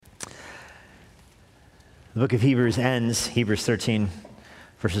The book of Hebrews ends, Hebrews 13,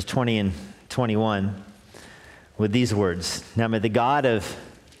 verses 20 and 21, with these words. Now may the God of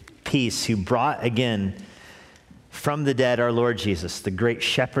peace, who brought again from the dead our Lord Jesus, the great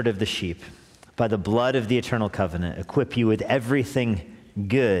shepherd of the sheep, by the blood of the eternal covenant, equip you with everything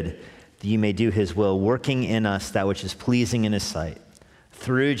good that you may do his will, working in us that which is pleasing in his sight,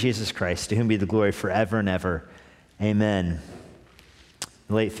 through Jesus Christ, to whom be the glory forever and ever. Amen. In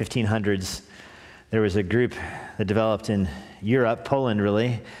the late 1500s, there was a group that developed in Europe, Poland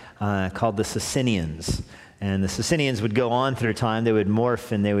really, called the Socinians. And the Socinians would go on through time. They would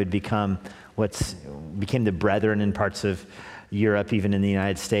morph and they would become what became the Brethren in parts of Europe, even in the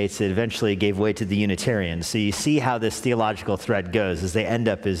United States. It eventually gave way to the Unitarians. So you see how this theological thread goes as they end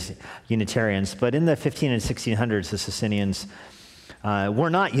up as Unitarians. But in the 15 and 1600s, the Socinians were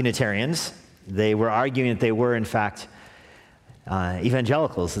not Unitarians. They were arguing that they were, in fact,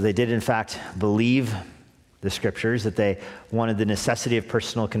 evangelicals. They did, in fact, believe the scriptures, that they wanted the necessity of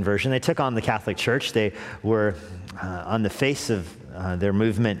personal conversion. They took on the Catholic Church. They were, on the face of their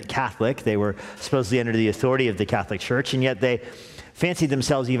movement, Catholic. They were supposedly under the authority of the Catholic Church, and yet they fancied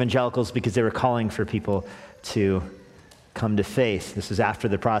themselves evangelicals because they were calling for people to come to faith. This was after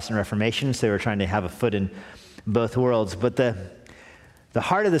the Protestant Reformation, so they were trying to have a foot in both worlds. But the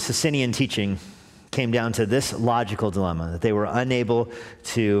heart of the Socinian teaching came down to this logical dilemma that they were unable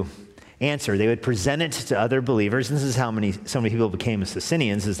to answer. They would present it to other believers, and this is how so many people became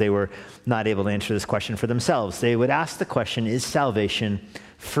Socinians, as they were not able to answer this question for themselves. They would ask the question, is salvation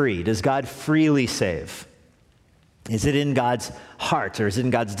free? Does God freely save? Is it in God's heart, or is it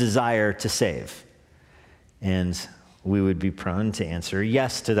in God's desire to save? And we would be prone to answer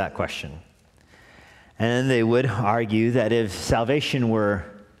yes to that question. And they would argue that if salvation were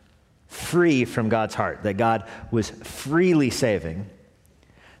free from God's heart, that God was freely saving,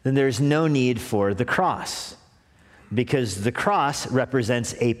 then there's no need for the cross, because the cross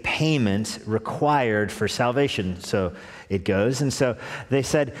represents a payment required for salvation. So it goes. And so they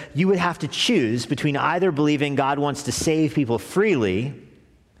said you would have to choose between either believing God wants to save people freely,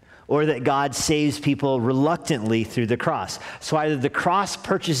 or that God saves people reluctantly through the cross. So either the cross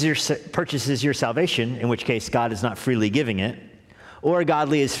purchases your salvation, in which case God is not freely giving it, or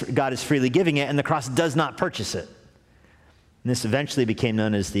God is freely giving it and the cross does not purchase it. And this eventually became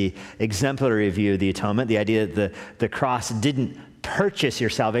known as the exemplary view of the atonement, the idea that the cross didn't purchase your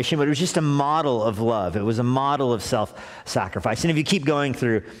salvation, but it was just a model of love. It was a model of self-sacrifice. And if you keep going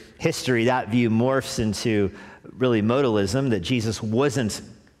through history, that view morphs into really modalism, that Jesus wasn't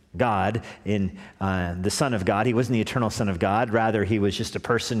God, in the Son of God. He wasn't the eternal Son of God. Rather, he was just a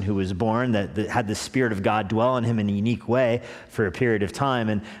person who was born that had the Spirit of God dwell in him in a unique way for a period of time,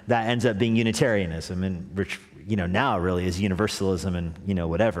 and that ends up being Unitarianism, and which now really is universalism and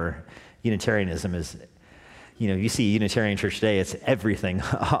whatever. Unitarianism is, you see a Unitarian church today, it's everything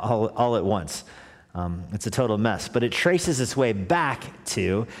all at once. It's a total mess, but it traces its way back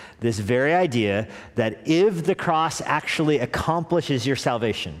to this very idea that if the cross actually accomplishes your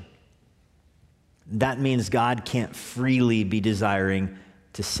salvation, that means God can't freely be desiring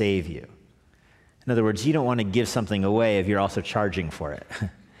to save you. In other words, you don't want to give something away if you're also charging for it.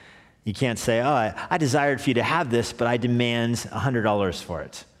 You can't say, oh, I desired for you to have this, but I demand $100 for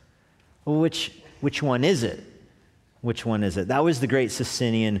it. Well, which one is it? Which one is it? That was the great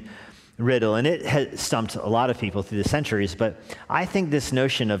Socinian riddle, and it has stumped a lot of people through the centuries, but I think this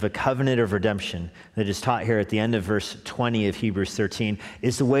notion of a covenant of redemption that is taught here at the end of verse 20 of Hebrews 13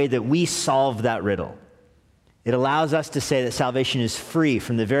 is the way that we solve that riddle. It allows us to say that salvation is free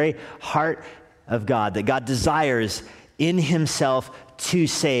from the very heart of God, that God desires in himself to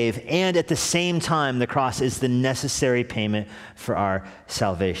save, and at the same time, the cross is the necessary payment for our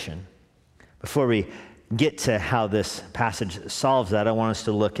salvation. Before we get to how this passage solves that, I want us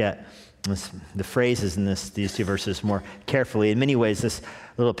to look at the phrases in these two verses more carefully. In many ways, this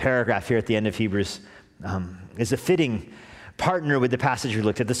little paragraph here at the end of Hebrews is a fitting partner with the passage we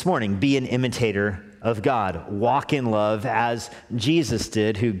looked at this morning. Be an imitator of God. Walk in love as Jesus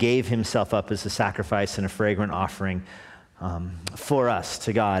did, who gave himself up as a sacrifice and a fragrant offering for us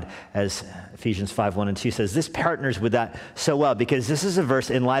to God, as Ephesians 5:1-2 says. This partners with that so well, because this is a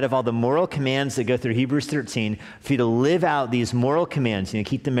verse in light of all the moral commands that go through Hebrews 13, for you to live out these moral commands,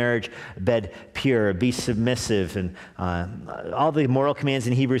 keep the marriage bed pure, be submissive, and all the moral commands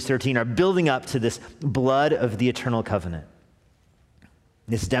in Hebrews 13 are building up to this blood of the eternal covenant.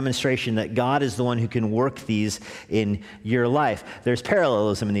 This demonstration that God is the one who can work these in your life. There's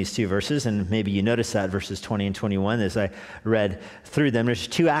parallelism in these two verses, and maybe you notice that verses 20 and 21 as I read through them. There's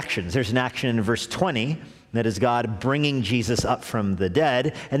two actions. There's an action in verse 20 That is God bringing Jesus up from the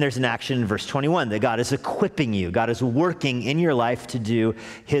dead. And there's an action in verse 21 that God is equipping you. God is working in your life to do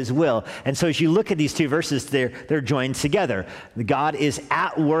his will. And so as you look at these two verses, they're joined together. God is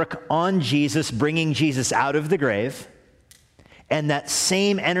at work on Jesus, bringing Jesus out of the grave. And that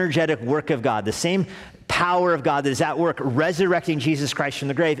same energetic work of God, the same power of God that is at work resurrecting Jesus Christ from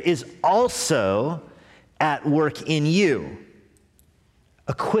the grave, is also at work in you,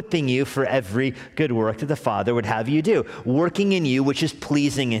 equipping you for every good work that the Father would have you do, working in you, which is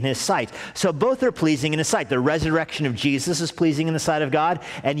pleasing in his sight. So both are pleasing in his sight. The resurrection of Jesus is pleasing in the sight of God,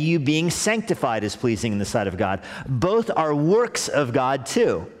 and you being sanctified is pleasing in the sight of God. Both are works of God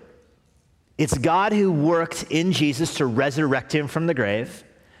too. It's God who worked in Jesus to resurrect him from the grave.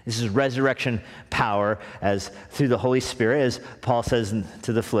 This is resurrection power as through the Holy Spirit, as Paul says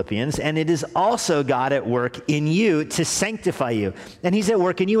to the Philippians. And it is also God at work in you to sanctify you. And he's at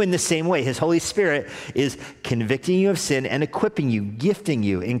work in you in the same way. His Holy Spirit is convicting you of sin and equipping you, gifting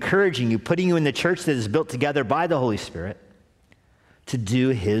you, encouraging you, putting you in the church that is built together by the Holy Spirit to do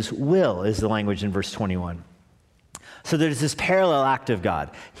his will, is the language in verse 21. So there's this parallel act of God.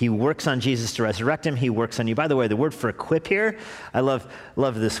 He works on Jesus to resurrect him. He works on you. By the way, the word for equip here, I love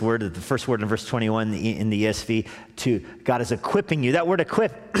this word, the first word in verse 21 in the ESV, to God is equipping you. That word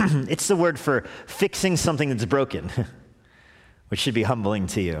equip, it's the word for fixing something that's broken, which should be humbling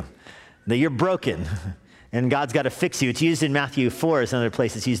to you. That you're broken, and God's got to fix you. It's used in Matthew 4 as another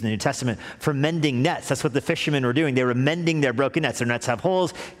place it's used in the New Testament for mending nets. That's what the fishermen were doing. They were mending their broken nets. Their nets have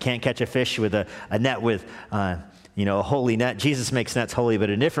holes. Can't catch a fish with a net with a holy net. Jesus makes nets holy, but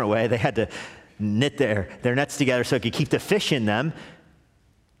in a different way. They had to knit their nets together so it could keep the fish in them.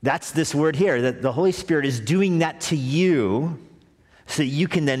 That's this word here, that the Holy Spirit is doing that to you so that you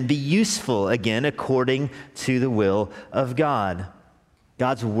can then be useful again according to the will of God.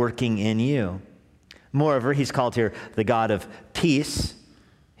 God's working in you. Moreover, he's called here the God of peace.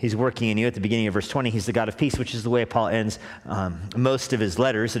 He's working in you. At the beginning of verse 20, he's the God of peace, which is the way Paul ends most of his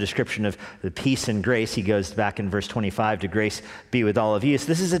letters, a description of the peace and grace. He goes back in verse 25 to grace be with all of you. So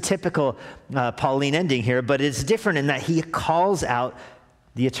this is a typical Pauline ending here, but it's different in that he calls out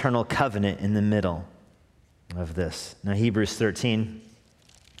the eternal covenant in the middle of this. Now, Hebrews 13,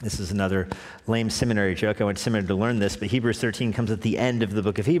 this is another lame seminary joke. I went to seminary to learn this, but Hebrews 13 comes at the end of the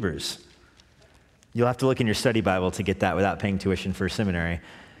book of Hebrews. You'll have to look in your study Bible to get that without paying tuition for seminary.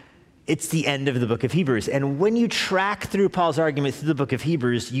 It's the end of the book of Hebrews. And when you track through Paul's argument through the book of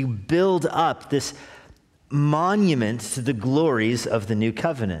Hebrews, you build up this monument to the glories of the new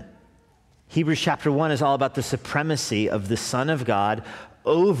covenant. Hebrews chapter 1 is all about the supremacy of the Son of God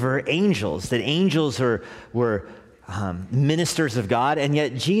over angels, that angels were ministers of God, and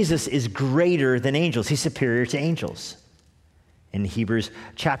yet Jesus is greater than angels. He's superior to angels. In Hebrews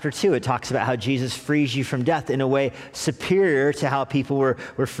chapter 2, it talks about how Jesus frees you from death in a way superior to how people were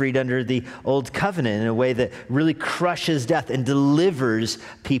freed under the old covenant, in a way that really crushes death and delivers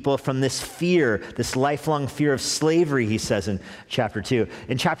people from this fear, this lifelong fear of slavery, he says in chapter 2.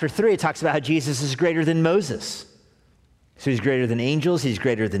 In chapter 3, it talks about how Jesus is greater than Moses. So he's greater than angels, he's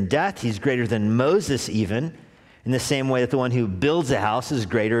greater than death, he's greater than Moses even, in the same way that the one who builds a house is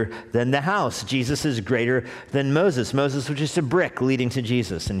greater than the house. Jesus is greater than Moses. Moses was just a brick leading to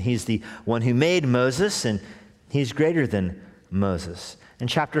Jesus, and he's the one who made Moses, and he's greater than Moses. In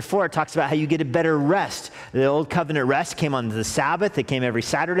chapter 4, it talks about how you get a better rest. The old covenant rest came on the Sabbath. It came every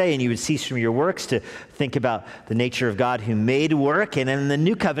Saturday, and you would cease from your works to think about the nature of God who made work. And in the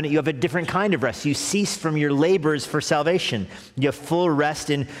new covenant, you have a different kind of rest. You cease from your labors for salvation. You have full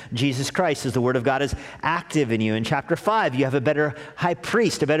rest in Jesus Christ as the word of God is active in you. In chapter 5, you have a better high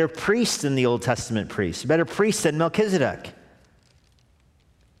priest, a better priest than the Old Testament priest, a better priest than Melchizedek.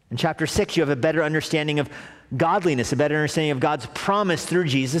 In chapter 6, you have a better understanding of godliness, a better understanding of God's promise through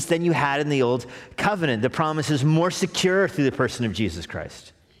Jesus than you had in the old covenant. The promise is more secure through the person of Jesus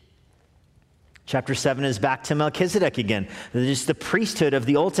Christ. Chapter 7 is back to Melchizedek again. Just the priesthood of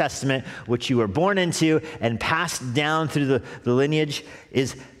the Old Testament, which you were born into and passed down through the lineage,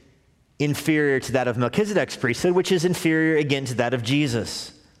 is inferior to that of Melchizedek's priesthood, which is inferior again to that of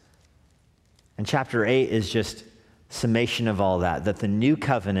Jesus. And chapter 8 is just summation of all that the new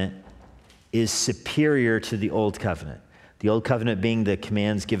covenant is superior to the old covenant. The old covenant being the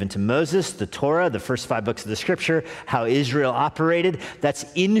commands given to Moses, the Torah, the first 5 books of the scripture, how Israel operated. That's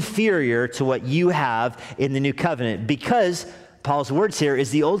inferior to what you have in the new covenant, because Paul's words here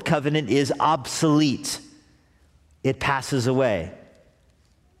is the old covenant is obsolete. It passes away.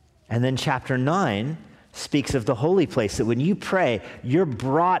 And then chapter 9 speaks of the holy place, that when you pray, you're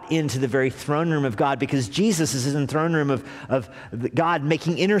brought into the very throne room of God because Jesus is in the throne room of God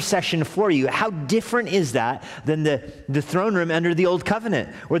making intercession for you. How different is that than the throne room under the old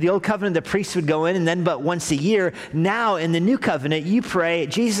covenant, where the old covenant, the priest would go in and then but once a year. Now in the new covenant, you pray,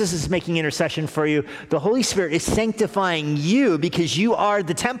 Jesus is making intercession for you. The Holy Spirit is sanctifying you because you are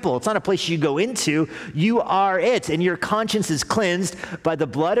the temple. It's not a place you go into. You are it, and your conscience is cleansed by the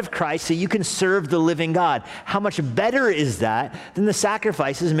blood of Christ so you can serve the living God. How much better is that than the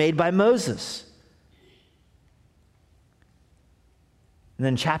sacrifices made by Moses? And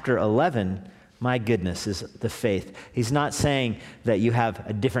then chapter 11, my goodness, is the faith. He's not saying that you have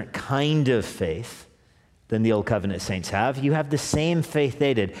a different kind of faith than the old covenant saints have. You have the same faith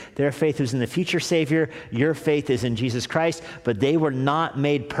they did. Their faith was in the future Savior. Your faith is in Jesus Christ, but they were not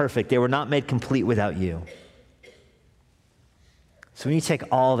made perfect. They were not made complete without you. So when you take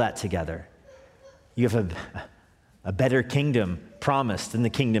all that together, you have a better kingdom promised than the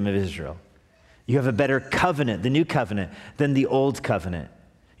kingdom of Israel. You have a better covenant, the new covenant, than the old covenant.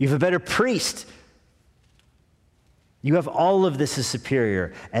 You have a better priest. You have all of this as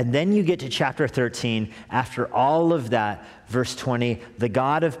superior. And then you get to chapter 13. After all of that, verse 20, the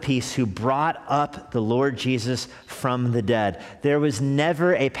God of peace who brought up the Lord Jesus from the dead. There was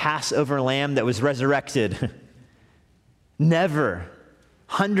never a Passover lamb that was resurrected. Never.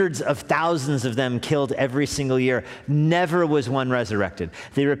 Hundreds of thousands of them killed every single year. Never was one resurrected.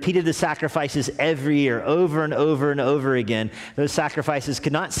 They repeated the sacrifices every year, over and over and over again. Those sacrifices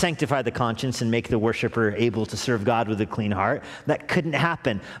could not sanctify the conscience and make the worshiper able to serve God with a clean heart. That couldn't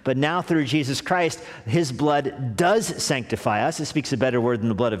happen. But now through Jesus Christ, his blood does sanctify us. It speaks a better word than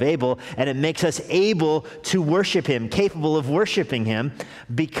the blood of Abel, and it makes us able to worship him, capable of worshiping him,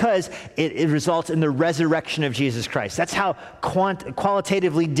 because it results in the resurrection of Jesus Christ. That's how qualitatively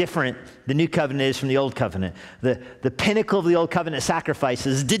different the new covenant is from the old covenant. The pinnacle of the old covenant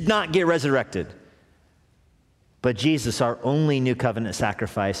sacrifices did not get resurrected. But Jesus, our only new covenant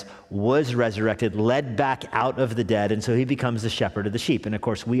sacrifice, was resurrected, led back out of the dead, and so he becomes the shepherd of the sheep. And of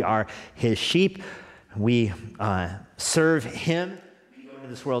course, we are his sheep. We serve him. We go into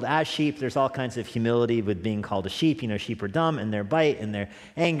this world as sheep. There's all kinds of humility with being called a sheep. You know, sheep are dumb, and they're bite, and they're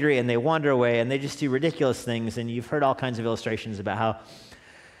angry, and they wander away, and they just do ridiculous things. And you've heard all kinds of illustrations about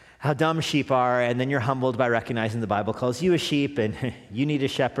how dumb sheep are, and then you're humbled by recognizing the Bible calls you a sheep, and you need a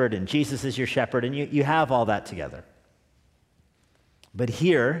shepherd, and Jesus is your shepherd, and you have all that together. But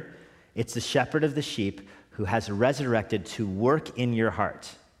here, it's the shepherd of the sheep who has resurrected to work in your heart.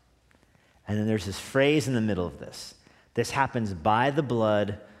 And then there's this phrase in the middle of this. This happens by the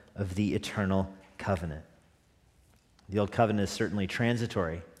blood of the eternal covenant. The old covenant is certainly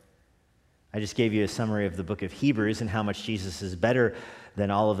transitory. I just gave you a summary of the book of Hebrews and how much Jesus is better than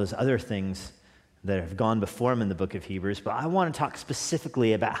all of those other things that have gone before him in the book of Hebrews. But I want to talk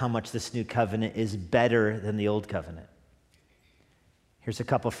specifically about how much this new covenant is better than the old covenant. Here's a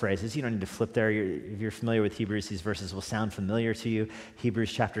couple phrases. You don't need to flip there. If you're familiar with Hebrews, these verses will sound familiar to you.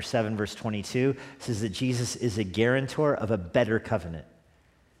 Hebrews chapter 7, verse 22 says that Jesus is a guarantor of a better covenant.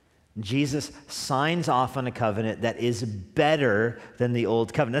 Jesus signs off on a covenant that is better than the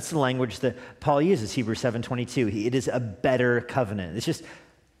old covenant. That's the language that Paul uses, Hebrews 7:22. It is a better covenant.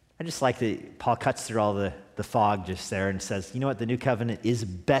 I just like that Paul cuts through all the fog just there and says, you know what, the new covenant is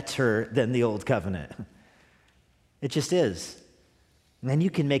better than the old covenant. It just is. And then you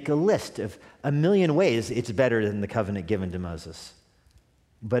can make a list of a million ways it's better than the covenant given to Moses.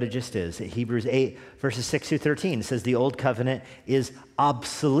 But it just is. Hebrews 8, verses 6 through 13 says the old covenant is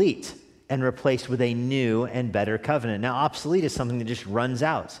obsolete and replaced with a new and better covenant. Now, obsolete is something that just runs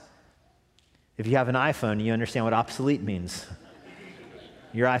out. If you have an iPhone, you understand what obsolete means.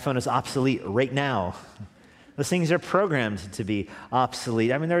 Your iPhone is obsolete right now. Those things are programmed to be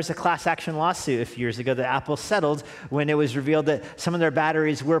obsolete. I mean, there was a class action lawsuit a few years ago that Apple settled when it was revealed that some of their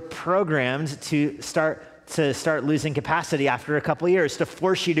batteries were programmed to start losing capacity after a couple years to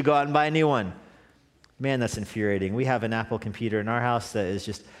force you to go out and buy a new one. Man, that's infuriating. We have an Apple computer in our house that is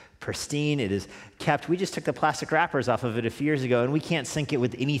just pristine. It is kept. We just took the plastic wrappers off of it a few years ago, and we can't sync it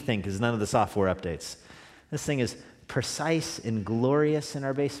with anything because none of the software updates. This thing is precise and glorious in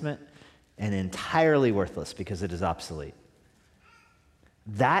our basement and entirely worthless because it is obsolete.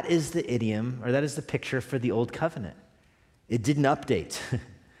 That is the idiom, or that is the picture for the old covenant. It didn't update.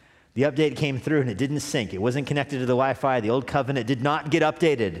 The update came through and it didn't sync. It wasn't connected to the Wi-Fi. The old covenant did not get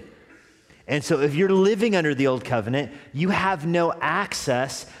updated. And so if you're living under the old covenant, you have no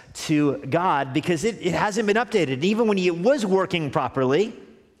access to God because it hasn't been updated. And even when it was working properly,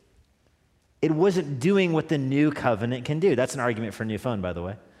 it wasn't doing what the new covenant can do. That's an argument for a new phone, by the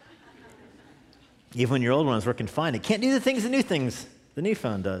way. Even when your old one is working fine, it can't do the new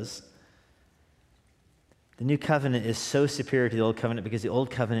phone does. The new covenant is so superior to the old covenant because the old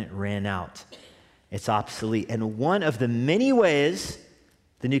covenant ran out. It's obsolete. And one of the many ways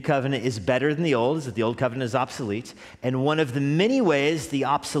the new covenant is better than the old is that the old covenant is obsolete. And one of the many ways the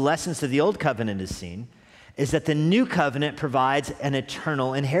obsolescence of the old covenant is seen is that the new covenant provides an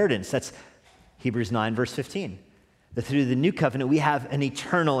eternal inheritance. That's Hebrews 9, verse 15. That through the new covenant, we have an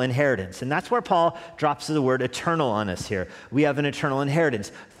eternal inheritance. And that's where Paul drops the word eternal on us here. We have an eternal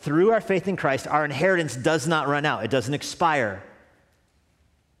inheritance. Through our faith in Christ, our inheritance does not run out. It doesn't expire.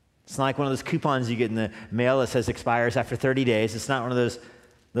 It's not like one of those coupons you get in the mail that says expires after 30 days. It's not one of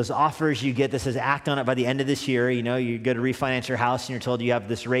those offers you get that says act on it by the end of this year. You know, you go to refinance your house and you're told you have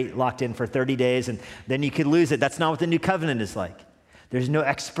this rate locked in for 30 days and then you could lose it. That's not what the new covenant is like. There's no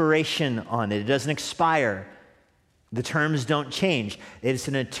expiration on it. It doesn't expire. The terms don't change. It's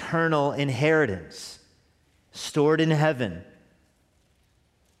an eternal inheritance stored in heaven.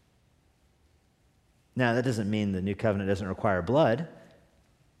 Now, that doesn't mean the new covenant doesn't require blood,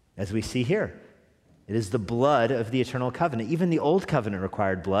 as we see here. It is the blood of the eternal covenant. Even the old covenant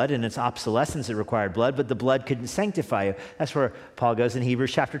required blood, and its obsolescence it required blood, but the blood couldn't sanctify you. That's where Paul goes in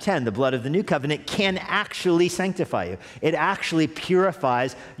Hebrews chapter 10. The blood of the new covenant can actually sanctify you. It actually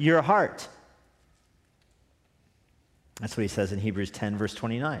purifies your heart. That's what he says in Hebrews 10, verse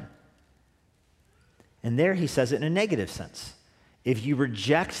 29. And there he says it in a negative sense. If you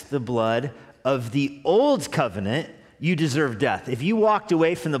reject the blood of the old covenant, you deserve death. If you walked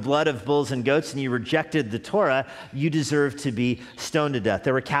away from the blood of bulls and goats and you rejected the Torah, you deserve to be stoned to death.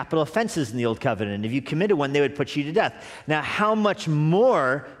 There were capital offenses in the old covenant, and if you committed one, they would put you to death. Now, how much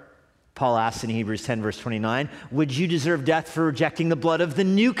more, Paul asks in Hebrews 10, verse 29, would you deserve death for rejecting the blood of the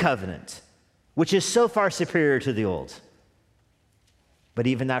new covenant, which is so far superior to the old? But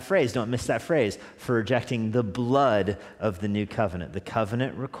even that phrase, don't miss that phrase, for rejecting the blood of the new covenant. The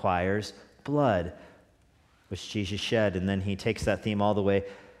covenant requires blood, which Jesus shed. And then he takes that theme all the way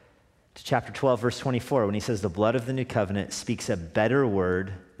to chapter 12, verse 24, when he says the blood of the new covenant speaks a better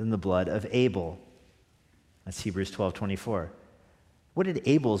word than the blood of Abel. That's Hebrews 12, 24. What did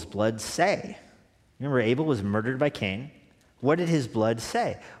Abel's blood say? Remember, Abel was murdered by Cain. What did his blood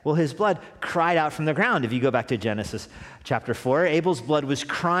say? Well, his blood cried out from the ground. If you go back to Genesis chapter 4, Abel's blood was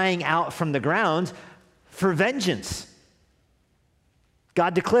crying out from the ground for vengeance.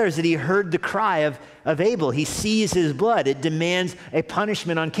 God declares that he heard the cry of Abel. He sees his blood. It demands a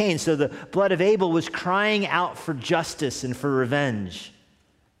punishment on Cain. So the blood of Abel was crying out for justice and for revenge.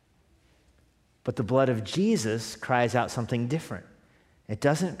 But the blood of Jesus cries out something different. It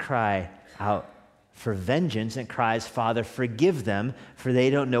doesn't cry out for vengeance. It cries, Father, forgive them, for they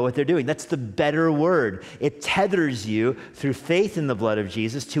don't know what they're doing. That's the better word. It tethers you through faith in the blood of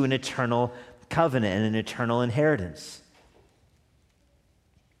Jesus to an eternal covenant and an eternal inheritance.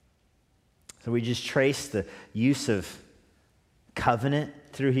 So we just traced the use of covenant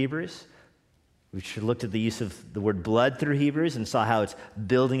through Hebrews. We looked at the use of the word blood through Hebrews and saw how it's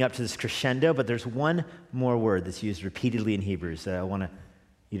building up to this crescendo, but there's one more word that's used repeatedly in Hebrews that I want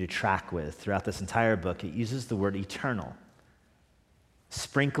you to track with throughout this entire book. It uses the word eternal,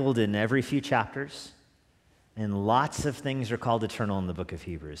 sprinkled in every few chapters, and lots of things are called eternal in the book of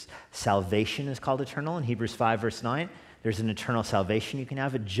Hebrews. Salvation is called eternal in Hebrews 5, verse 9. There's an eternal salvation you can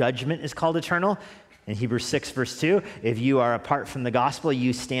have. A judgment is called eternal. In Hebrews 6, verse 2, if you are apart from the gospel,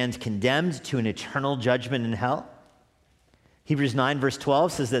 you stand condemned to an eternal judgment in hell. Hebrews 9, verse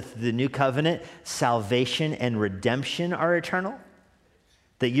 12 says that the new covenant, salvation and redemption are eternal,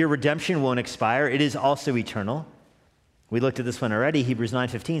 that your redemption won't expire. It is also eternal. We looked at this one already. Hebrews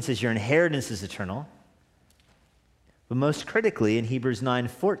 9:15 says your inheritance is eternal. But most critically, in Hebrews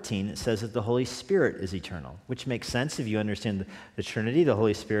 9:14, it says that the Holy Spirit is eternal, which makes sense if you understand the Trinity. The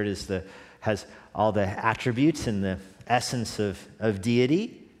Holy Spirit has all the attributes and the essence of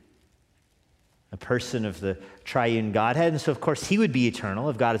deity, a person of the triune Godhead. And so, of course, he would be eternal.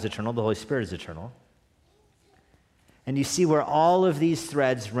 If God is eternal, the Holy Spirit is eternal. And you see where all of these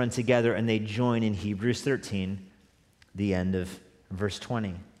threads run together and they join in Hebrews 13, the end of verse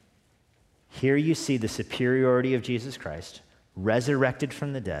 20. Here you see the superiority of Jesus Christ, resurrected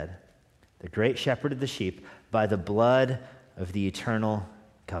from the dead, the great shepherd of the sheep, by the blood of the eternal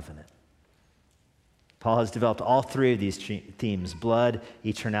covenant. Paul has developed all three of these themes, blood,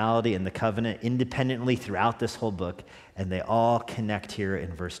 eternality, and the covenant, independently throughout this whole book, and they all connect here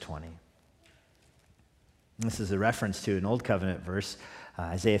in verse 20. This is a reference to an Old Covenant verse,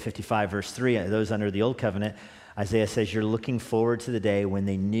 Isaiah 55, verse 3. Those under the Old Covenant, Isaiah says, you're looking forward to the day when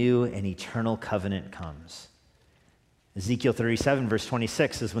the new and eternal covenant comes. Ezekiel 37, verse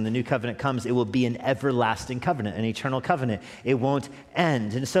 26 says, when the new covenant comes, it will be an everlasting covenant, an eternal covenant. It won't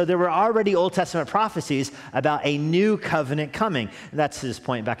end. And so there were already Old Testament prophecies about a new covenant coming. That's his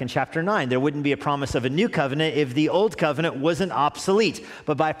point back in chapter 9. There wouldn't be a promise of a new covenant if the old covenant wasn't obsolete.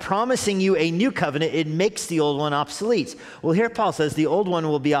 But by promising you a new covenant, it makes the old one obsolete. Well, here Paul says the old one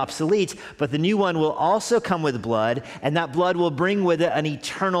will be obsolete, but the new one will also come with blood, and that blood will bring with it an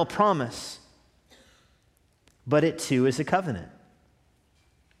eternal promise. But it too is a covenant.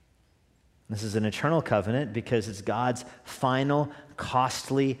 This is an eternal covenant because it's God's final,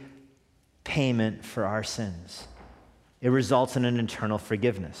 costly payment for our sins. It results in an eternal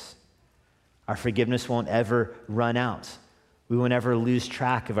forgiveness. Our forgiveness won't ever run out. We won't ever lose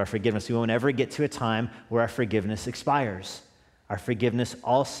track of our forgiveness. We won't ever get to a time where our forgiveness expires. Our forgiveness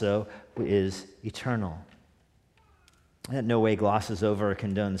also is eternal. That in no way glosses over or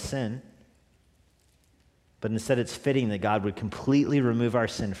condones sin. But instead, it's fitting that God would completely remove our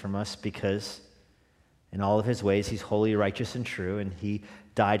sin from us because in all of his ways, he's holy, righteous, and true, and he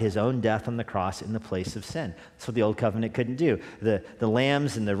died his own death on the cross in the place of sin. That's what the old covenant couldn't do. The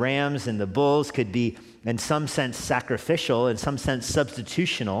lambs and the rams and the bulls could be, in some sense, sacrificial, in some sense,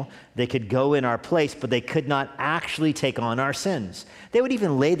 substitutional. They could go in our place, but they could not actually take on our sins. They would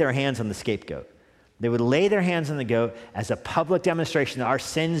even lay their hands on the scapegoat. They would lay their hands on the goat as a public demonstration that our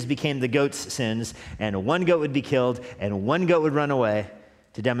sins became the goat's sins, and one goat would be killed, and one goat would run away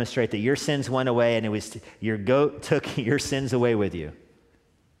to demonstrate that your sins went away, and it was your goat took your sins away with you.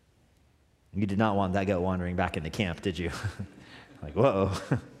 You did not want that goat wandering back into camp, did you? Like, whoa.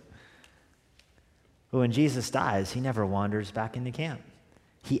 But when Jesus dies, he never wanders back into camp.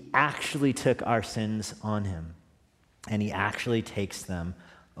 He actually took our sins on him, and he actually takes them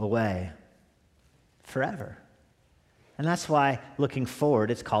away. Forever. And that's why, looking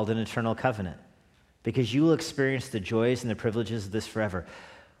forward, it's called an eternal covenant, because you will experience the joys and the privileges of this forever.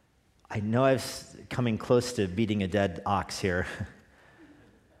 I know I'm coming close to beating a dead ox here,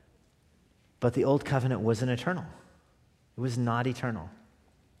 but the old covenant wasn't eternal. It was not eternal.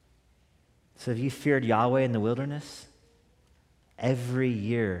 So if you feared Yahweh in the wilderness, every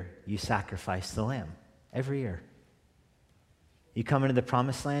year you sacrifice the lamb. Every year. You come into the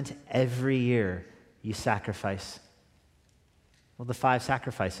promised land, every year you sacrifice, well, the 5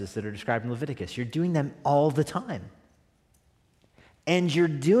 sacrifices that are described in Leviticus. You're doing them all the time. And you're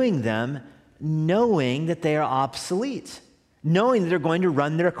doing them knowing that they are obsolete, knowing that they're going to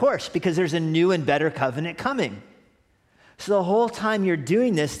run their course because there's a new and better covenant coming. So the whole time you're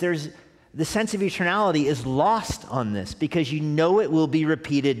doing this, the sense of eternality is lost on this because you know it will be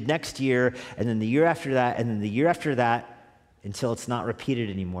repeated next year, and then the year after that, and then the year after that, until it's not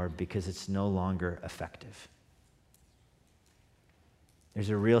repeated anymore because it's no longer effective. There's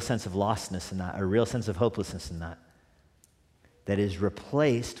a real sense of lostness in that, a real sense of hopelessness in that, that is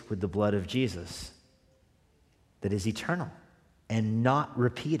replaced with the blood of Jesus, that is eternal and not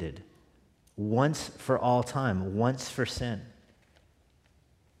repeated once for all time, once for sin.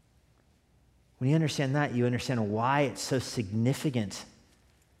 When you understand that, you understand why it's so significant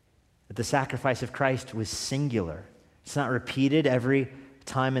that the sacrifice of Christ was singular. It's not repeated every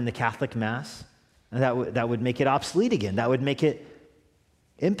time in the Catholic Mass. And that would make it obsolete again. That would make it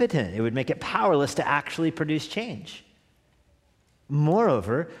impotent. It would make it powerless to actually produce change.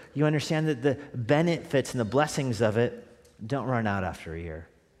 Moreover, you understand that the benefits and the blessings of it don't run out after a year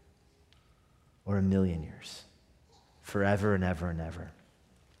or a million years, forever and ever and ever.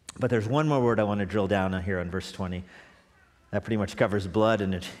 But there's one more word I want to drill down on here on verse 20. That pretty much covers blood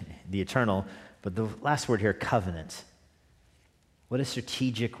and the eternal. But the last word here, covenant. What a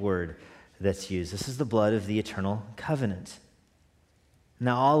strategic word that's used. This is the blood of the eternal covenant.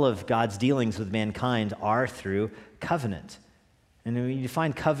 Now, all of God's dealings with mankind are through covenant. And when you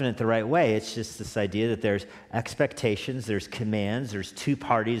define covenant the right way, it's just this idea that there's expectations, there's commands, there's 2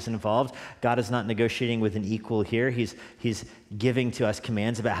 parties involved. God is not negotiating with an equal here. He's giving to us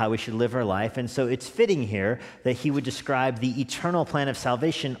commands about how we should live our life. And so it's fitting here that he would describe the eternal plan of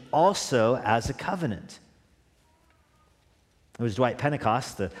salvation also as a covenant. It was Dwight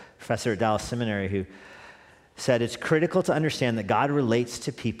Pentecost, the professor at Dallas Seminary, who said it's critical to understand that God relates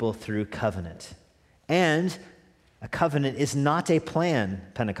to people through covenant. And a covenant is not a plan,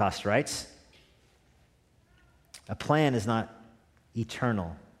 Pentecost writes. A plan is not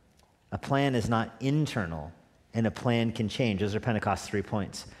eternal. A plan is not internal. And a plan can change. Those are Pentecost's 3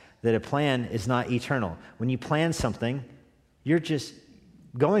 points. That a plan is not eternal. When you plan something, you're just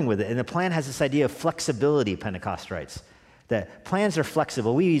going with it. And the plan has this idea of flexibility, Pentecost writes. That plans are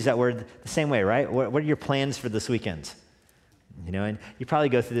flexible. We use that word the same way, right? What are your plans for this weekend? And you probably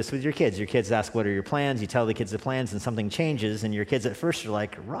go through this with your kids. Your kids ask, what are your plans? You tell the kids the plans and something changes, and your kids at first are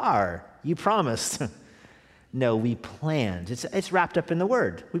like, rawr, you promised. No, we planned. It's wrapped up in the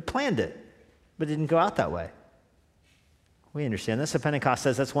word. We planned it, but it didn't go out that way. We understand this. So Pentecost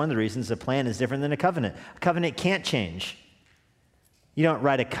says that's one of the reasons a plan is different than a covenant. A covenant can't change. You don't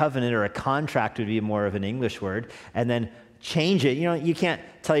write a covenant, or a contract would be more of an English word, and then change it. You can't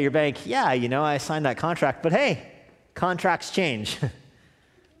tell your bank, I signed that contract, but hey, contracts change.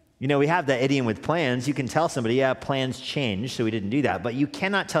 We have that idiom with plans. You can tell somebody, plans change, so we didn't do that. But you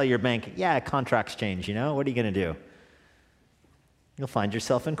cannot tell your bank, contracts change, What are you going to do? You'll find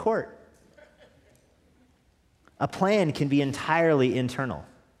yourself in court. A plan can be entirely internal.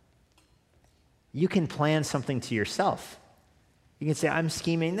 You can plan something to yourself. You can say, I'm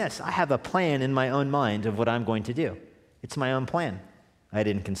scheming this. I have a plan in my own mind of what I'm going to do. It's my own plan. I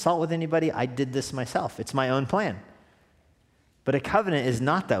didn't consult with anybody. I did this myself. It's my own plan. But a covenant is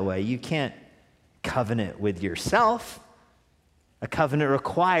not that way. You can't covenant with yourself. A covenant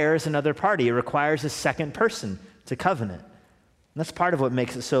requires another party. It requires a second person to covenant. And that's part of what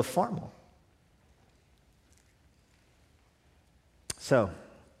makes it so formal. So,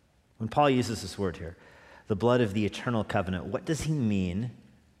 when Paul uses this word here, the blood of the eternal covenant, what does he mean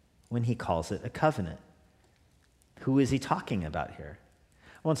when he calls it a covenant? Who is he talking about here?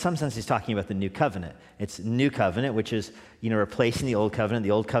 Well, in some sense, he's talking about the new covenant. It's new covenant, which is, replacing the old covenant. The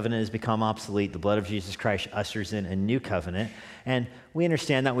old covenant has become obsolete. The blood of Jesus Christ ushers in a new covenant. And we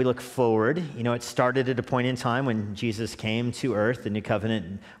understand that. We look forward. It started at a point in time when Jesus came to earth. The new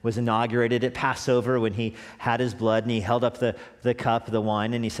covenant was inaugurated at Passover when he had his blood, and he held up the cup, the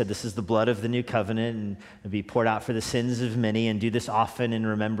wine, and he said, this is the blood of the new covenant, and it'll be poured out for the sins of many, and do this often in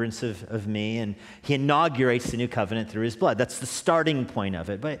remembrance of me. And he inaugurates the new covenant through his blood. That's the starting point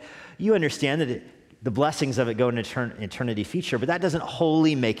of it. But you understand that the blessings of it go into eternity future, but that doesn't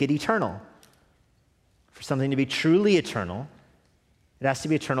wholly make it eternal. For something to be truly eternal, it has to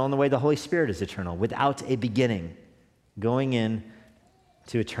be eternal in the way the Holy Spirit is eternal, without a beginning, going in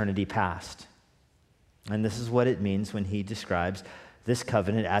to eternity past. And this is what it means when he describes this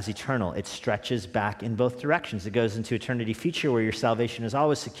covenant as eternal. It stretches back in both directions. It goes into eternity future, where your salvation is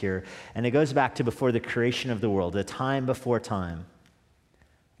always secure, and it goes back to before the creation of the world, a time before time,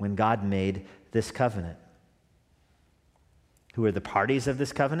 when God made this covenant. Who are the parties of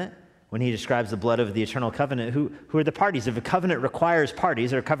this covenant? When he describes the blood of the eternal covenant, who are the parties? If a covenant requires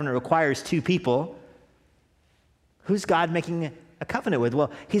parties, or a covenant requires two people, who's God making a covenant with?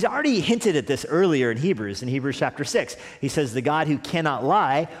 Well, he's already hinted at this earlier in Hebrews chapter 6. He says the God who cannot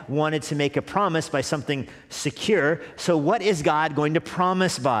lie wanted to make a promise by something secure. So what is God going to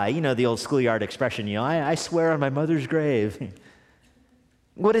promise by? The old schoolyard expression, I swear on my mother's grave.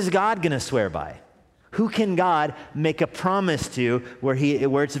 What is God going to swear by? Who can God make a promise to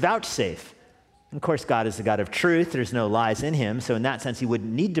where it's vouchsafe? And of course, God is the God of truth. There's no lies in him. So in that sense, he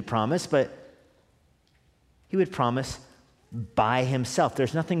wouldn't need to promise, but he would promise by himself.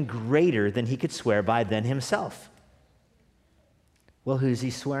 There's nothing greater than he could swear by than himself. Well, who's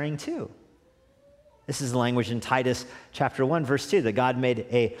he swearing to? This is the language in Titus chapter 1, verse 2, that God made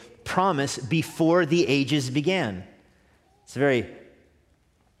a promise before the ages began. It's a very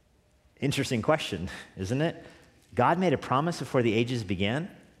interesting question, isn't it? God made a promise before the ages began?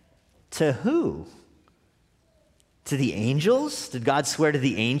 To who? To the angels? Did God swear to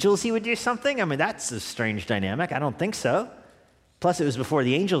the angels he would do something? I mean, that's a strange dynamic. I don't think so. Plus, it was before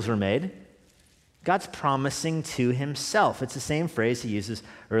the angels were made. God's promising to himself. It's the same phrase he uses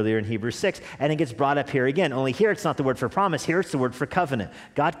earlier in Hebrews 6, and it gets brought up here again. Only here it's not the word for promise. Here it's the word for covenant.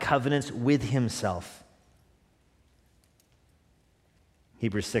 God covenants with himself.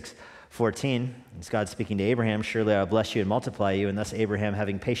 Hebrews 6:14, it's God speaking to Abraham, surely I'll bless you and multiply you. And thus Abraham,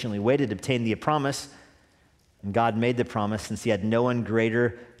 having patiently waited, obtained the promise. And God made the promise, since he had no one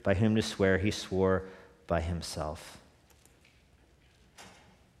greater by whom to swear, he swore by himself.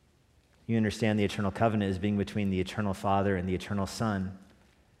 You understand the eternal covenant as being between the eternal Father and the eternal Son.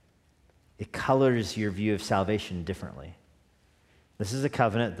 It colors your view of salvation differently. This is a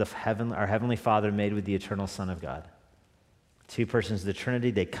covenant our Heavenly Father made with the eternal Son of God. Two persons of the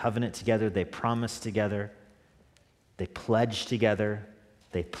Trinity, they covenant together, they promise together, they pledge together,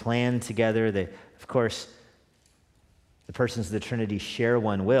 they plan together. Of course, the persons of the Trinity share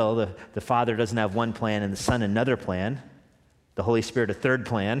one will. The Father doesn't have one plan and the Son another plan. The Holy Spirit a third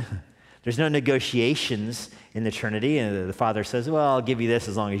plan. There's no negotiations in the Trinity. And the Father says, well, I'll give you this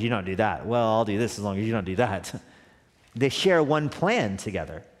as long as you don't do that. Well, I'll do this as long as you don't do that. They share one plan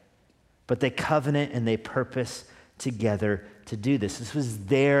together, but they covenant and they purpose together to do this. This was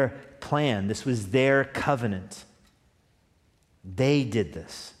their plan. This was their covenant. They did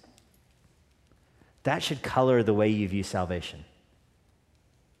this. That should color the way you view salvation.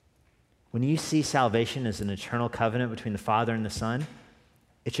 When you see salvation as an eternal covenant between the Father and the Son,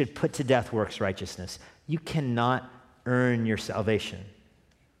 it should put to death works righteousness. You cannot earn your salvation.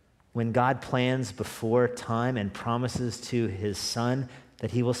 When God plans before time and promises to his Son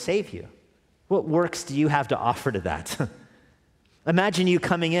that he will save you, what works do you have to offer to that? Imagine you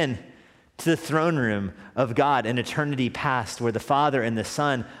coming in to the throne room of God in eternity past, where the Father and the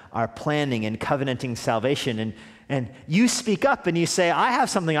Son are planning and covenanting salvation, and you speak up and you say, I have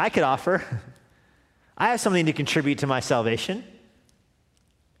something I could offer. I have something to contribute to my salvation.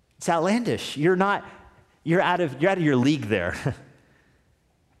 It's outlandish. You're out of your league there.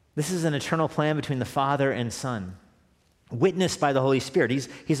 This is an eternal plan between the Father and Son, witnessed by the Holy Spirit.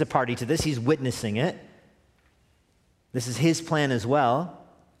 He's a party to this. He's witnessing it. This is his plan as well.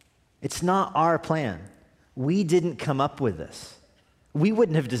 It's not our plan. We didn't come up with this. We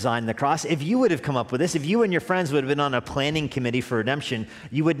wouldn't have designed the cross. If you would have come up with this, if you and your friends would have been on a planning committee for redemption,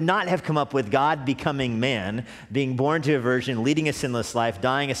 you would not have come up with God becoming man, being born to a virgin, leading a sinless life,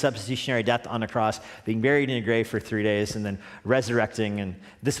 dying a substitutionary death on a cross, being buried in a grave for 3 days, and then resurrecting. And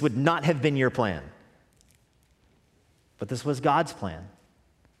this would not have been your plan. But this was God's plan.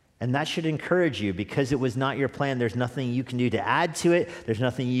 And that should encourage you, because it was not your plan. There's nothing you can do to add to it. There's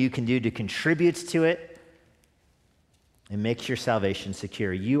nothing you can do to contribute to it. It makes your salvation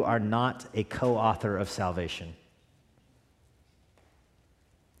secure. You are not a co-author of salvation.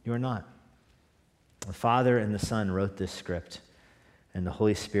 You are not. The Father and the Son wrote this script, and the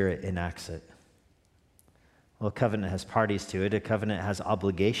Holy Spirit enacts it. Well, a covenant has parties to it. A covenant has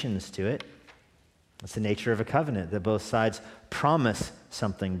obligations to it. It's the nature of a covenant, that both sides promise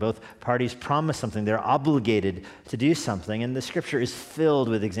something. Both parties promise something. They're obligated to do something. And the scripture is filled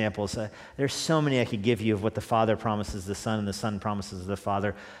with examples. There's so many I could give you of what the Father promises the Son and the Son promises the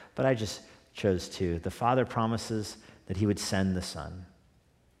Father, but I just chose two. The Father promises that he would send the Son.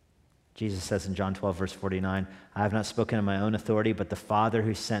 Jesus says in John 12, verse 49, I have not spoken on my own authority, but the Father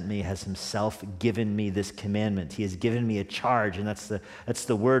who sent me has himself given me this commandment. He has given me a charge, and that's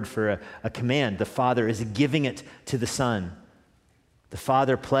the word for a command. The Father is giving it to the Son. The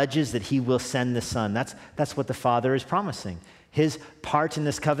Father pledges that he will send the Son. That's what the Father is promising. His part in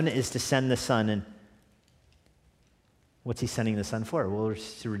this covenant is to send the Son. And what's he sending the Son for? Well,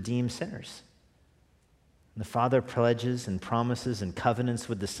 it's to redeem sinners. And the Father pledges and promises and covenants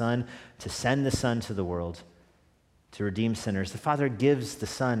with the Son to send the Son to the world to redeem sinners. The Father gives the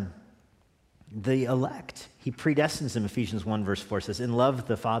Son the elect. He predestines them. Ephesians 1 verse 4 says, in love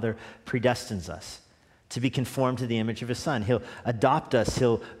the Father predestines us to be conformed to the image of his Son. He'll adopt us,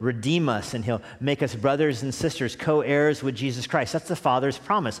 he'll redeem us, and he'll make us brothers and sisters, co-heirs with Jesus Christ. That's the Father's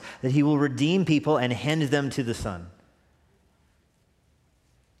promise, that he will redeem people and hand them to the Son.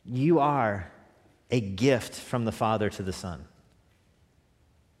 You are a gift from the Father to the Son.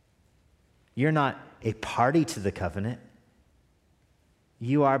 You're not a party to the covenant.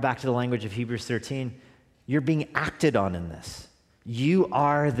 You are, back to the language of Hebrews 13, you're being acted on in this. You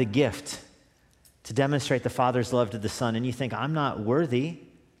are the gift to demonstrate the Father's love to the Son. And you think, I'm not worthy.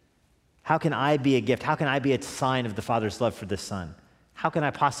 How can I be a gift? How can I be a sign of the Father's love for the Son? How can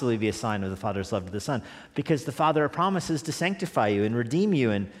I possibly be a sign of the Father's love to the Son? Because the Father promises to sanctify you and redeem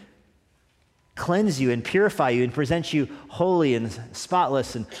you and cleanse you and purify you and present you holy and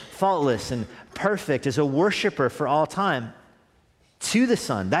spotless and faultless and perfect as a worshiper for all time to the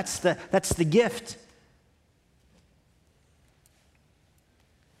Son. That's the gift.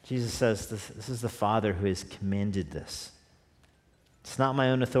 Jesus says, this is the Father who has commanded this. It's not my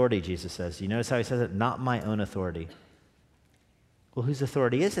own authority, Jesus says. You notice how he says it? Not my own authority. Well, whose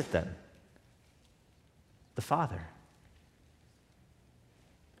authority is it then? The Father.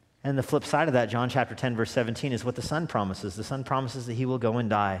 And the flip side of that, John chapter 10, verse 17, is what the Son promises. The Son promises that he will go and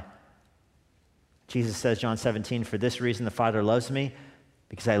die. Jesus says, John 17, for this reason the Father loves me,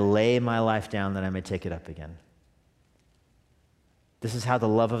 because I lay my life down that I may take it up again. This is how the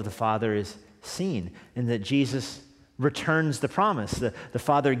love of the Father is seen, in that Jesus returns the promise. The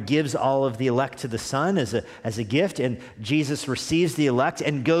Father gives all of the elect to the Son as a gift, and Jesus receives the elect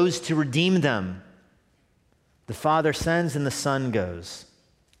and goes to redeem them. The Father sends and the Son goes.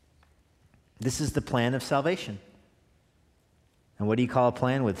 This is the plan of salvation. And what do you call a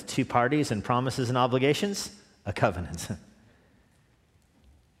plan with two parties and promises and obligations? A covenant.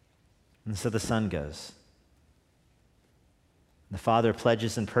 And so the Son goes. The Father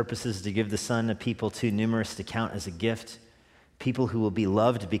pledges and purposes to give the Son a people too numerous to count as a gift, people who will be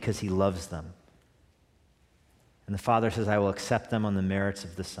loved because he loves them. And the Father says, I will accept them on the merits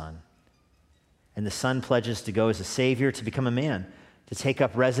of the Son. And the Son pledges to go as a Savior, to become a man, to take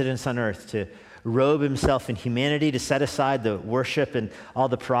up residence on earth, to robe himself in humanity, to set aside the worship and all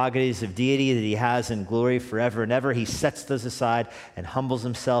the prerogatives of deity that he has in glory forever and ever. He sets those aside and humbles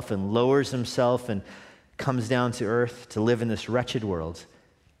himself and lowers himself and comes down to earth to live in this wretched world,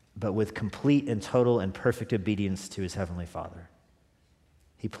 but with complete and total and perfect obedience to his heavenly Father.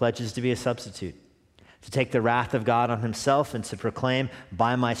 He pledges to be a substitute, to take the wrath of God on himself and to proclaim,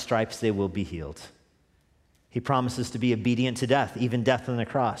 by my stripes they will be healed. He promises to be obedient to death, even death on the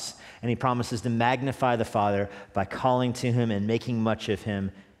cross. And he promises to magnify the Father by calling to him and making much of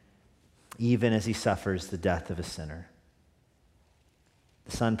him, even as he suffers the death of a sinner.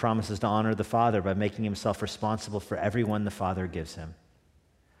 The Son promises to honor the Father by making himself responsible for everyone the Father gives him.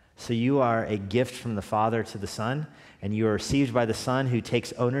 So you are a gift from the Father to the Son, and you are received by the Son, who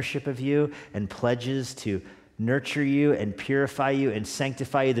takes ownership of you and pledges to nurture you and purify you and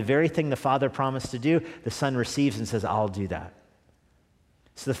sanctify you. The very thing the Father promised to do, the Son receives and says, I'll do that.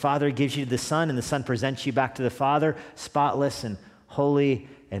 So the Father gives you the Son, and the Son presents you back to the Father, spotless and holy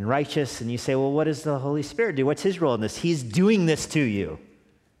and righteous. And you say, well, what does the Holy Spirit do? What's his role in this? He's doing this to you.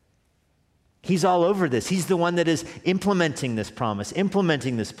 He's all over this. He's the one that is implementing this promise,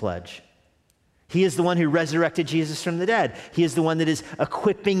 implementing this pledge. He is the one who resurrected Jesus from the dead. He is the one that is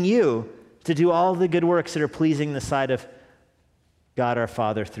equipping you to do all the good works that are pleasing in the sight of God our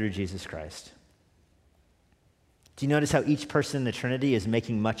Father through Jesus Christ. Do you notice how each person in the Trinity is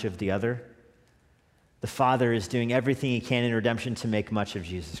making much of the other? The Father is doing everything he can in redemption to make much of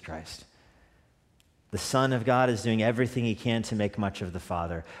Jesus Christ. The Son of God is doing everything he can to make much of the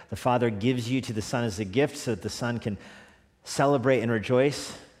Father. The Father gives you to the Son as a gift so that the Son can celebrate and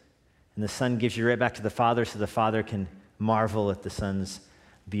rejoice. And the Son gives you right back to the Father so the Father can marvel at the Son's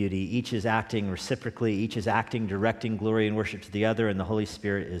beauty. Each is acting reciprocally. Each is acting, directing glory and worship to the other, and the Holy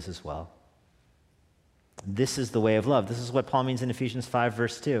Spirit is as well. This is the way of love. This is what Paul means in Ephesians 5,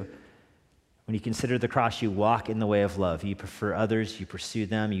 verse 2. When you consider the cross, you walk in the way of love. You prefer others, you pursue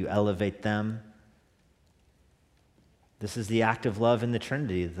them, you elevate them. This is the act of love in the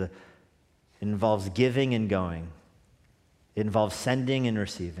Trinity. It involves giving and going. It involves sending and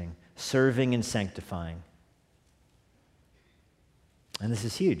receiving, serving and sanctifying. And this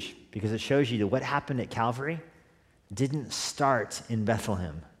is huge because it shows you that what happened at Calvary didn't start in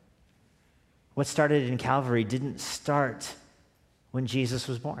Bethlehem. What started in Calvary didn't start when Jesus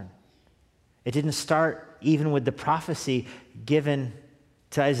was born. It didn't start even with the prophecy given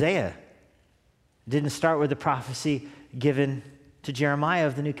to Isaiah. It didn't start with the prophecy given to Jeremiah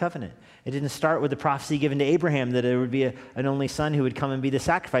of the New Covenant. It didn't start with the prophecy given to Abraham that there would be an only son who would come and be the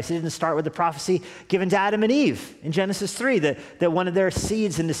sacrifice. It didn't start with the prophecy given to Adam and Eve in Genesis 3 that one of their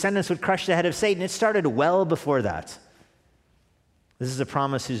seeds and descendants would crush the head of Satan. It started well before that. This is a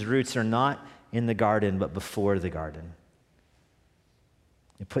promise whose roots are not in the garden, but before the garden.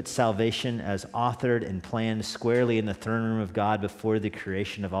 It puts salvation as authored and planned squarely in the throne room of God before the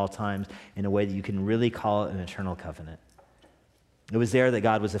creation of all times in a way that you can really call it an eternal covenant. It was there that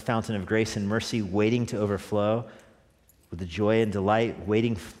God was a fountain of grace and mercy waiting to overflow with the joy and delight,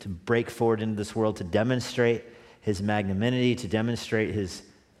 waiting to break forward into this world to demonstrate his magnanimity, to demonstrate his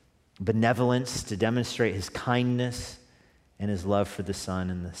benevolence, to demonstrate his kindness and his love for the Son,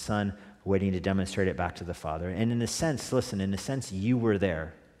 and the Son waiting to demonstrate it back to the Father. And in a sense, listen, in a sense, you were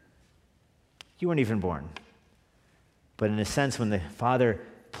there. You weren't even born. But in a sense, when the Father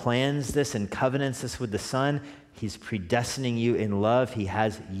plans this and covenants this with the Son, he's predestining you in love. He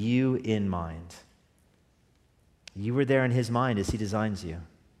has you in mind. You were there in his mind as he designs you.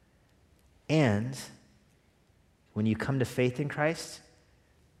 And when you come to faith in Christ,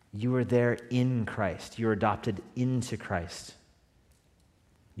 you are there in Christ. You're adopted into Christ.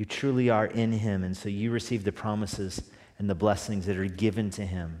 You truly are in him, and so you receive the promises and the blessings that are given to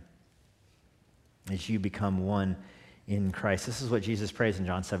him as you become one in Christ. This is what Jesus prays in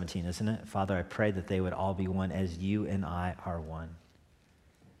John 17, isn't it? Father, I pray that they would all be one as you and I are one.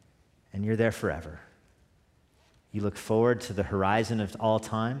 And you're there forever. You look forward to the horizon of all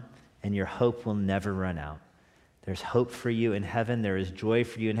time, and your hope will never run out. There's hope for you in heaven. There is joy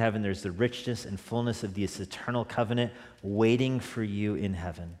for you in heaven. There's the richness and fullness of this eternal covenant waiting for you in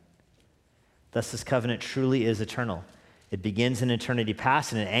heaven. Thus, this covenant truly is eternal. It begins in eternity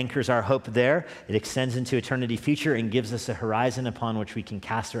past, and it anchors our hope there. It extends into eternity future and gives us a horizon upon which we can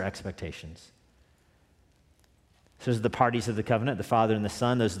cast our expectations. So those are the parties of the covenant, the Father and the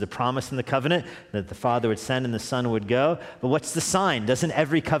Son. Those are the promise in the covenant, that the Father would send and the Son would go. But what's the sign? Doesn't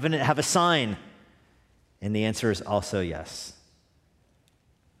every covenant have a sign? And the answer is also yes.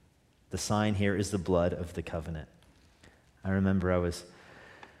 The sign here is the blood of the covenant. I remember I was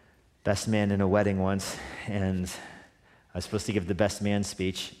best man in a wedding once, and I was supposed to give the best man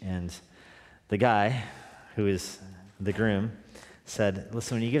speech, and the guy, who is the groom, said,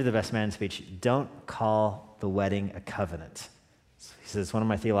 listen, when you give the best man speech, don't call the wedding a covenant. He says, it's one of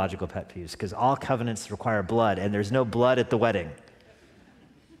my theological pet peeves, because all covenants require blood, and there's no blood at the wedding.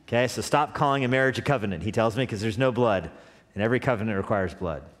 Okay, so stop calling a marriage a covenant, he tells me, because there's no blood, and every covenant requires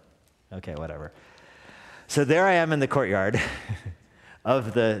blood. Okay, whatever. So there I am in the courtyard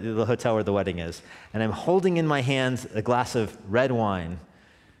of the hotel where the wedding is, and I'm holding in my hands a glass of red wine,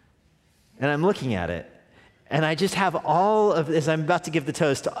 and I'm looking at it, and I just have all of this, I'm about to give the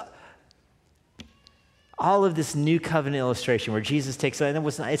toast, all of this new covenant illustration where Jesus takes, and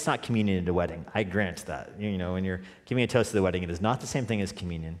it's not communion at a wedding. I grant that. You know, when you're giving a toast at the wedding, it is not the same thing as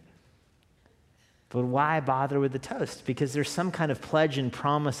communion. But why bother with the toast? Because there's some kind of pledge and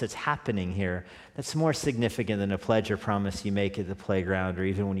promise that's happening here that's more significant than a pledge or promise you make at the playground or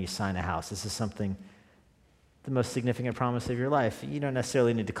even when you sign a house. This is something, the most significant promise of your life. You don't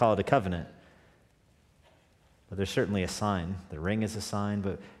necessarily need to call it a covenant. But there's certainly a sign. The ring is a sign,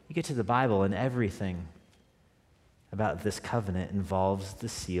 but you get to the Bible and everything about this covenant involves the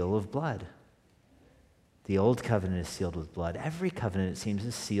seal of blood. The old covenant is sealed with blood. Every covenant, it seems,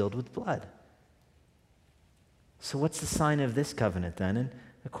 is sealed with blood. So what's the sign of this covenant then? And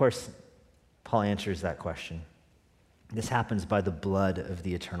of course, Paul answers that question. This happens by the blood of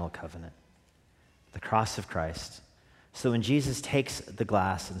the eternal covenant, the cross of Christ. So when Jesus takes the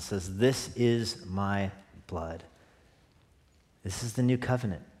glass and says, this is my blood, this is the new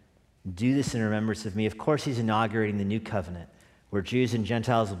covenant. Do this in remembrance of me. Of course, he's inaugurating the new covenant where Jews and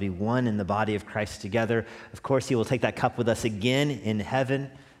Gentiles will be one in the body of Christ together. Of course, he will take that cup with us again in heaven,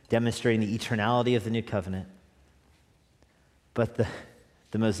 demonstrating the eternality of the new covenant. But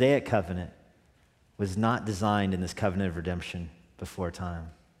the Mosaic covenant was not designed in this covenant of redemption before time.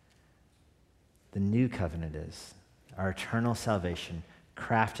 The new covenant is our eternal salvation,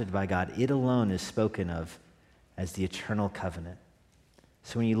 crafted by God. It alone is spoken of as the eternal covenant.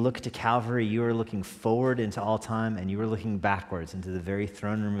 So when you look to Calvary, you are looking forward into all time, and you are looking backwards into the very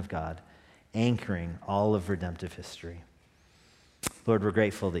throne room of God, anchoring all of redemptive history. Lord, we're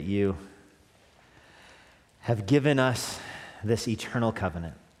grateful that you have given us this eternal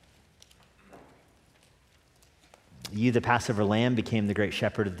covenant. You, the Passover lamb, became the great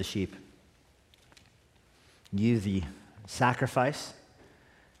shepherd of the sheep. You, the sacrifice,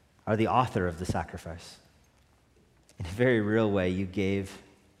 are the author of the sacrifice. In a very real way, you gave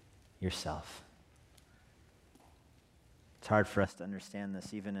yourself. It's hard for us to understand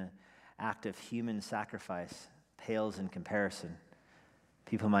this. Even an act of human sacrifice pales in comparison.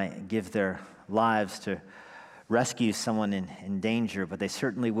 People might give their lives to rescue someone in danger, but they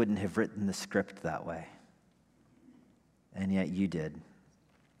certainly wouldn't have written the script that way. And yet you did.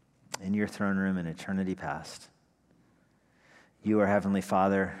 In your throne room in eternity past. You, our Heavenly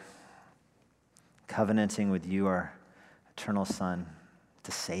Father, covenanting with you, our eternal Son,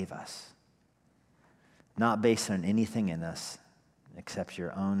 to save us. Not based on anything in us except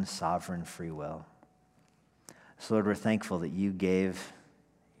your own sovereign free will. So Lord, we're thankful that you gave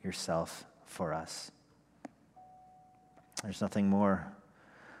yourself for us. There's nothing more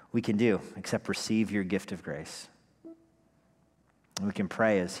we can do except receive your gift of grace. And we can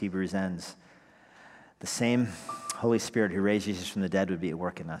pray as Hebrews ends. The same Holy Spirit who raised Jesus from the dead would be at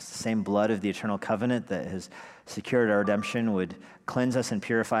work in us. The same blood of the eternal covenant that has secured our redemption would cleanse us and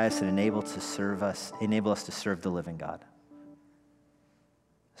purify us and enable us to serve the living God.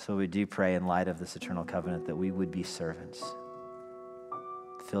 So we do pray in light of this eternal covenant that we would be servants,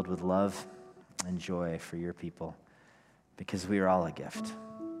 filled with love and joy for your people, because we are all a gift.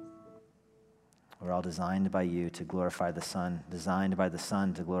 We're all designed by you to glorify the Son, designed by the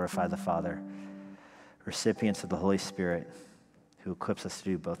Son to glorify the Father, recipients of the Holy Spirit who equips us to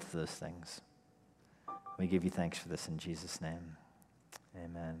do both of those things. We give you thanks for this in Jesus' name.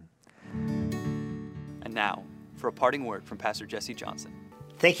 Amen. And now, for a parting word from Pastor Jesse Johnson.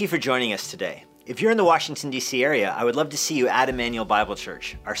 Thank you for joining us today. If you're in the Washington, D.C. area, I would love to see you at Emmanuel Bible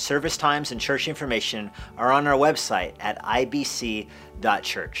Church. Our service times and church information are on our website at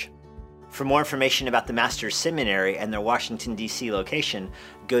ibc.church. For more information about the Master's Seminary and their Washington, D.C. location,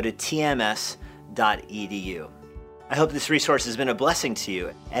 go to tms.edu. I hope this resource has been a blessing to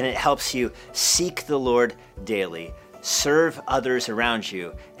you, and it helps you seek the Lord daily, serve others around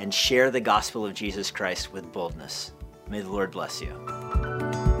you, and share the gospel of Jesus Christ with boldness. May the Lord bless you.